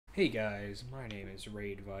Hey guys, my name is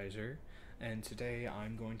Raidvisor, and today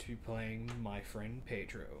I'm going to be playing my friend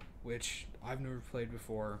Pedro, which I've never played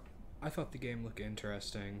before. I thought the game looked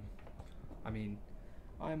interesting. I mean,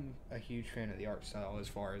 I'm a huge fan of the art style as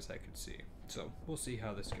far as I could see, so we'll see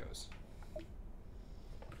how this goes.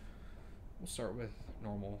 We'll start with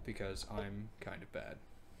normal because I'm kind of bad.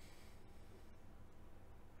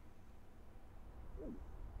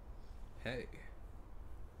 Hey,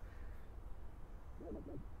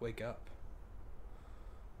 wake up.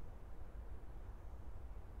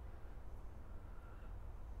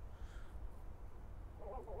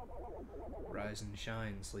 Rise and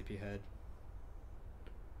shine, sleepyhead.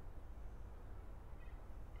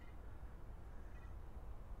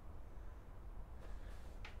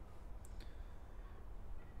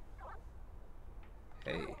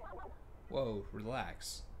 Hey, whoa,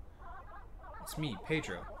 relax. It's me,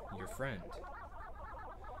 Pedro, your friend.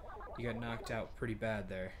 You got knocked out pretty bad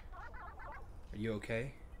there. Are you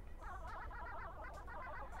okay?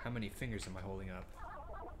 How many fingers am I holding up?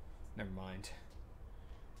 Never mind.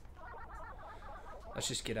 Let's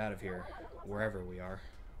just get out of here, wherever we are.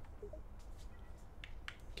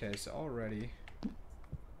 Okay, so already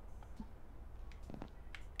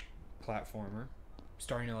platformer.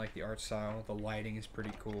 Starting to like the art style. The lighting is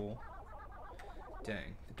pretty cool.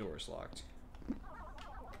 Dang, the door is locked.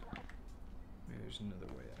 Maybe there's another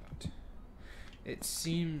way out. It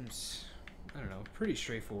seems, I don't know, pretty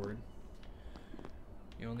straightforward.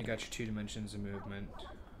 You only got your 2 dimensions of movement.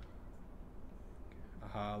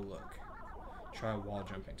 Aha, look. Try wall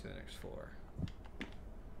jumping to the next floor.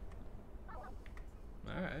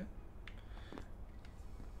 Alright.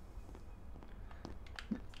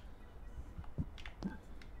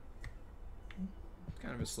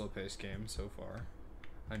 Kind of a slow-paced game so far.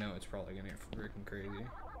 I know it's probably gonna get freaking crazy.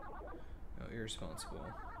 Oh, irresponsible.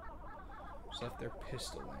 Just left their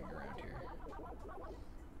pistol laying around here.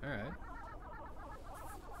 Alright.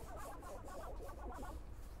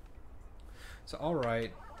 So,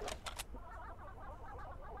 alright.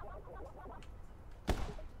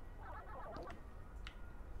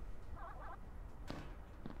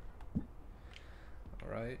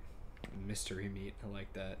 Alright. Mystery meat. I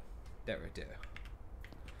like that. That right there.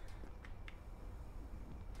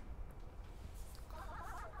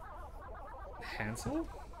 Hansel?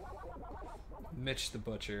 Mitch the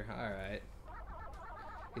Butcher. Alright.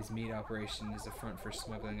 His meat operation is a front for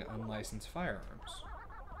smuggling unlicensed firearms.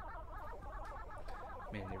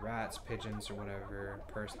 Mainly rats, pigeons, or whatever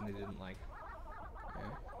person they didn't like. Yeah.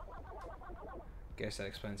 Guess that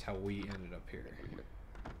explains how we ended up here.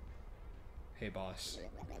 Hey boss.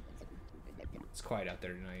 It's quiet out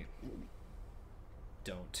there tonight.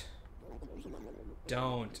 Don't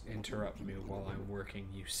interrupt me while I'm working,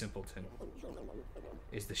 you simpleton.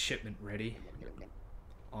 Is the shipment ready?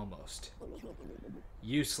 Almost.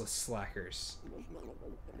 Useless slackers.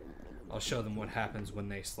 I'll show them what happens when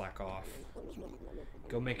they slack off.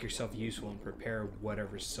 Go make yourself useful and prepare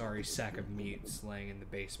whatever sorry sack of meat's laying in the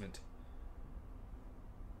basement.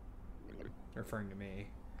 Referring to me.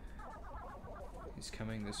 He's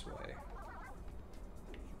coming this way.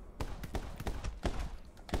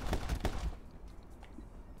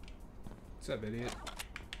 What's up, idiot?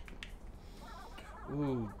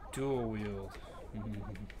 Ooh, dual wield.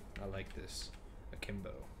 I like this.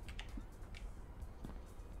 Akimbo.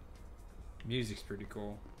 Music's pretty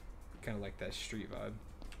cool. Kind of like that street vibe.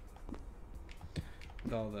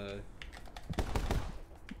 With all the...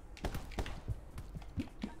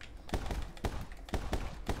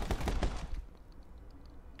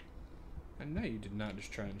 I know you did not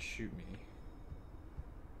just try and shoot me.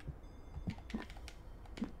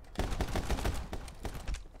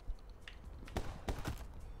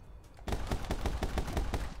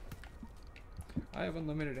 I have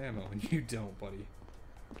unlimited ammo and you don't, buddy.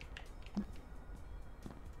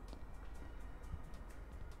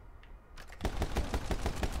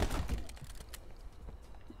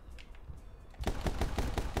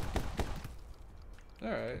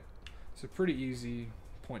 Alright. It's a pretty easy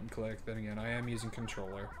point and click. Then again, I am using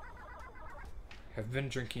controller. Have been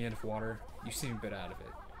drinking enough water. You seem a bit out of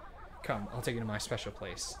it. Come, I'll take you to my special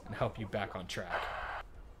place and help you back on track.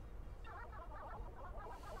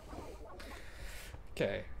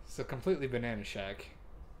 Okay, so completely Banana Shack.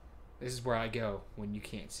 This is where I go when you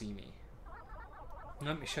can't see me.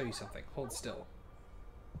 Let me show you something. Hold still.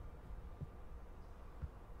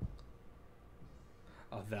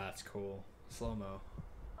 Oh, that's cool. Slow-mo.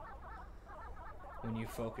 When you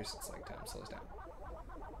focus, it's like time slows down.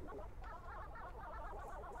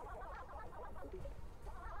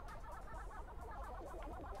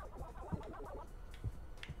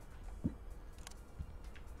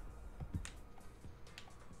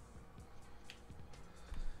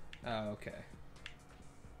 Oh, okay.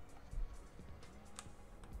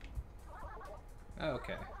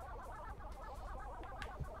 Okay.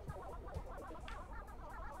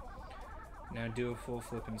 Now do a full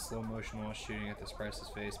flip in slow motion while shooting at this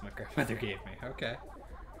priceless face my grandmother gave me. Okay.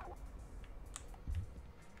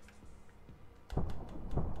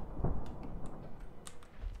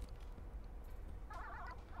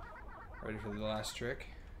 Ready for the last trick.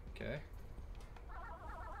 Okay.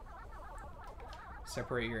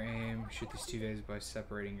 Separate your aim. Shoot these two guys by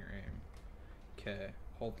separating your aim. Okay.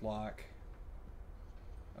 Hold lock.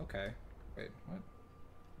 Okay. Wait, what?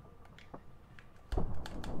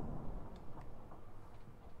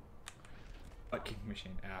 Butt kicking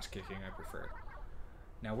machine. Ass kicking, I prefer.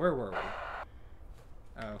 Now, where were we?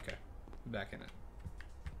 Oh, okay. Back in it.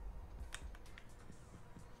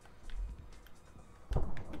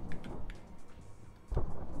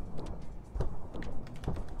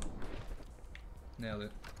 Nailed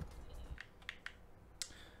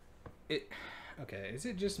it. Okay, is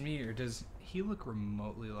it just me or does he look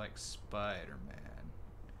remotely like Spider-Man?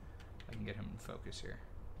 I can get him in focus here.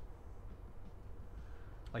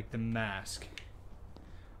 Like the mask.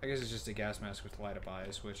 I guess it's just a gas mask with light up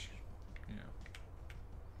eyes, which, you know.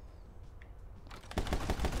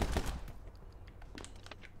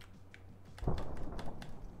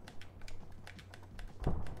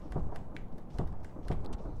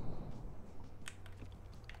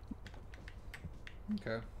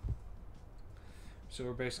 Okay. So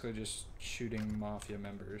we're basically just shooting mafia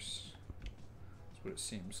members. That's what it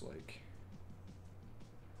seems like.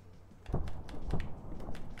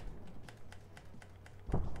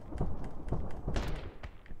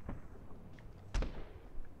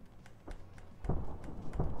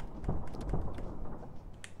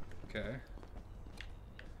 Okay.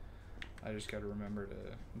 I just gotta remember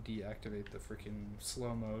to deactivate the freaking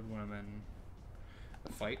slow mode when I'm in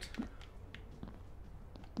a fight.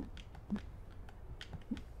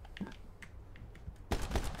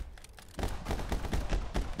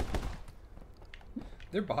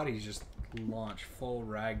 Their bodies just launch full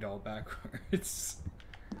ragdoll backwards.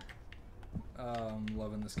 I'm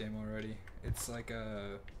loving this game already. It's like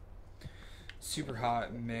a super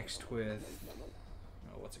hot mixed with,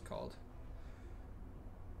 oh, what's it called?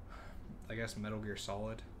 I guess Metal Gear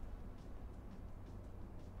Solid.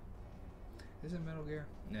 Is it Metal Gear?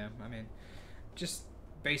 No, I mean, just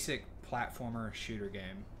basic platformer shooter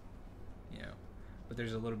game, you know, but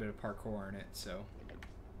there's a little bit of parkour in it, so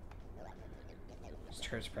these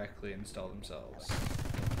turrets practically install themselves.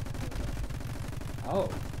 Oh.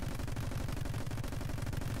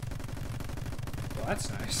 Well, that's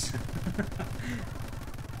nice.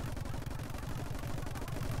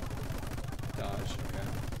 Dodge, okay.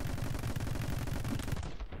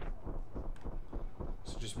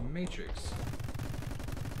 So just Matrix.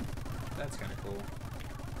 That's kind of cool.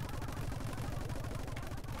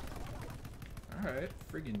 Alright,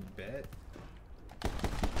 friggin' bet.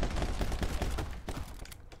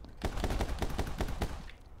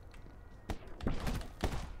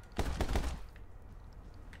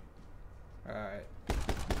 Alright.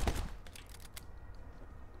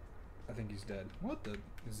 I think he's dead. What the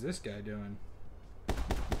is this guy doing?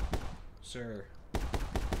 Sir.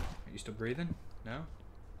 Are you still breathing? No?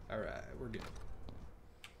 Alright, we're good.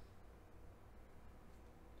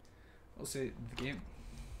 I'll say the game.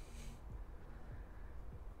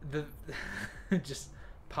 The just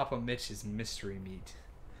Papa Mitch's mystery meat.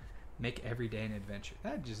 Make every day an adventure.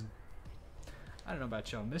 That just, I don't know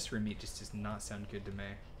about y'all. Mystery meat just does not sound good to me.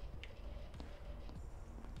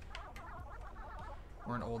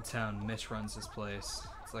 We're in Old Town. Mitch runs this place.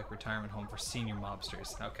 It's like retirement home for senior mobsters.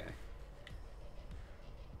 Okay.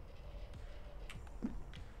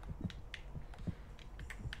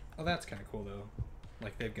 Oh, that's kind of cool though.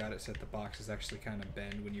 Like they've got it set the boxes actually kind of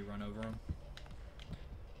bend when you run over them.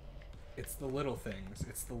 It's the little things.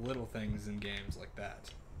 It's the little things in games like that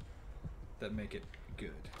that make it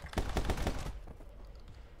good.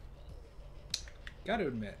 Gotta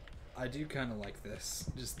admit, I do kind of like this.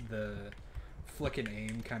 Just the flick and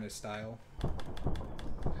aim kind of style.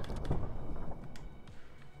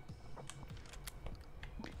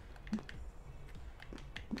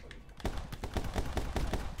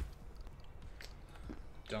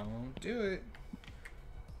 Don't do it.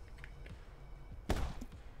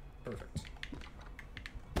 Perfect.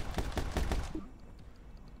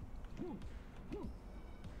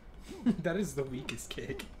 That is the weakest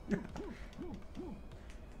kick.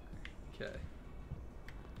 Okay.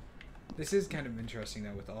 This is kind of interesting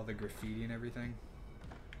though with all the graffiti and everything.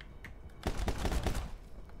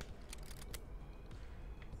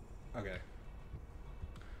 Okay.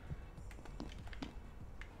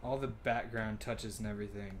 All the background touches and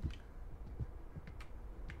everything.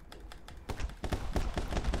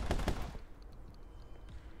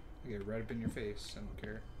 I get right up in your face. I don't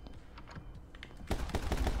care.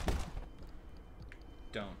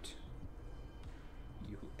 Don't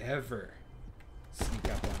you ever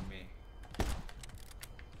sneak up on me.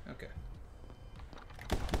 Okay.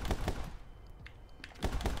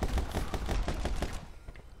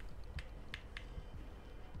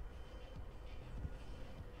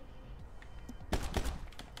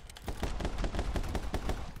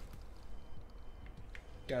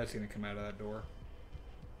 Guy's gonna come out of that door.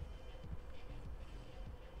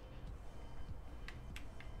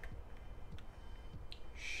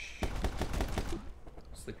 Shh.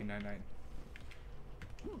 Sleepy night night.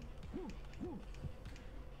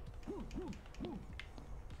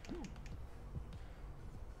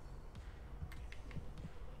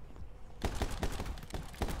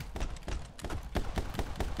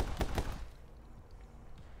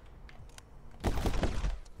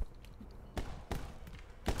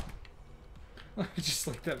 Just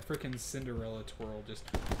like that frickin' Cinderella twirl, just...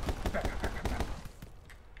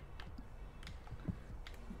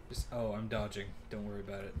 Oh, I'm dodging. Don't worry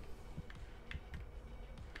about it.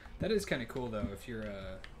 That is kind of cool, though, if you're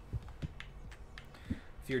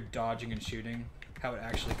dodging and shooting, how it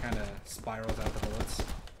actually kind of spirals out the bullets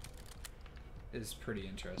is pretty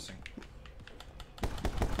interesting.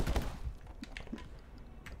 It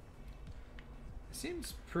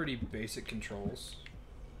seems pretty basic controls.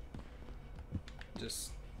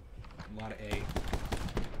 Just a lot of A.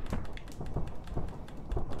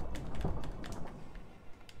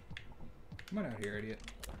 Come on out here, idiot.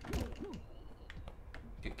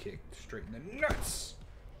 Get kicked straight in the nuts!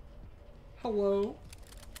 Hello?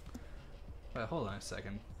 Wait, hold on a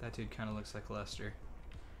second. That dude kind of looks like Lester.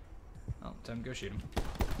 Oh, time to go shoot him.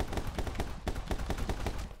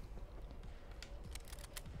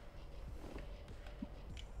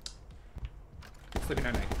 Sleepy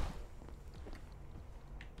night night.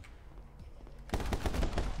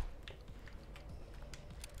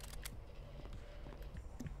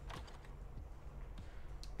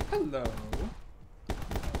 Hello,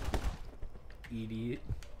 idiot.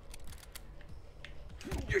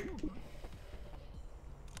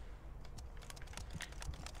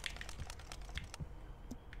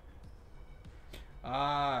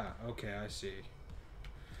 Ah, okay, I see.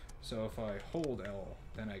 So if I hold L,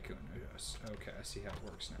 then I can adjust. Okay, I see how it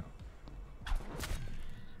works now.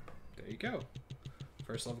 There you go.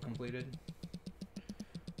 First level completed.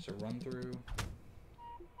 So run through.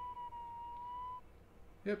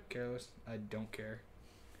 Yep, careless. I don't care.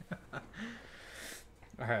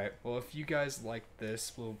 Alright, well if you guys like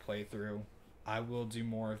this little playthrough, I will do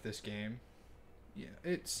more of this game. Yeah,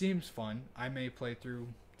 it seems fun. I may play through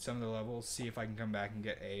some of the levels, see if I can come back and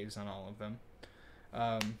get A's on all of them.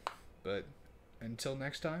 But until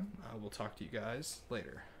next time, I will talk to you guys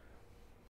later.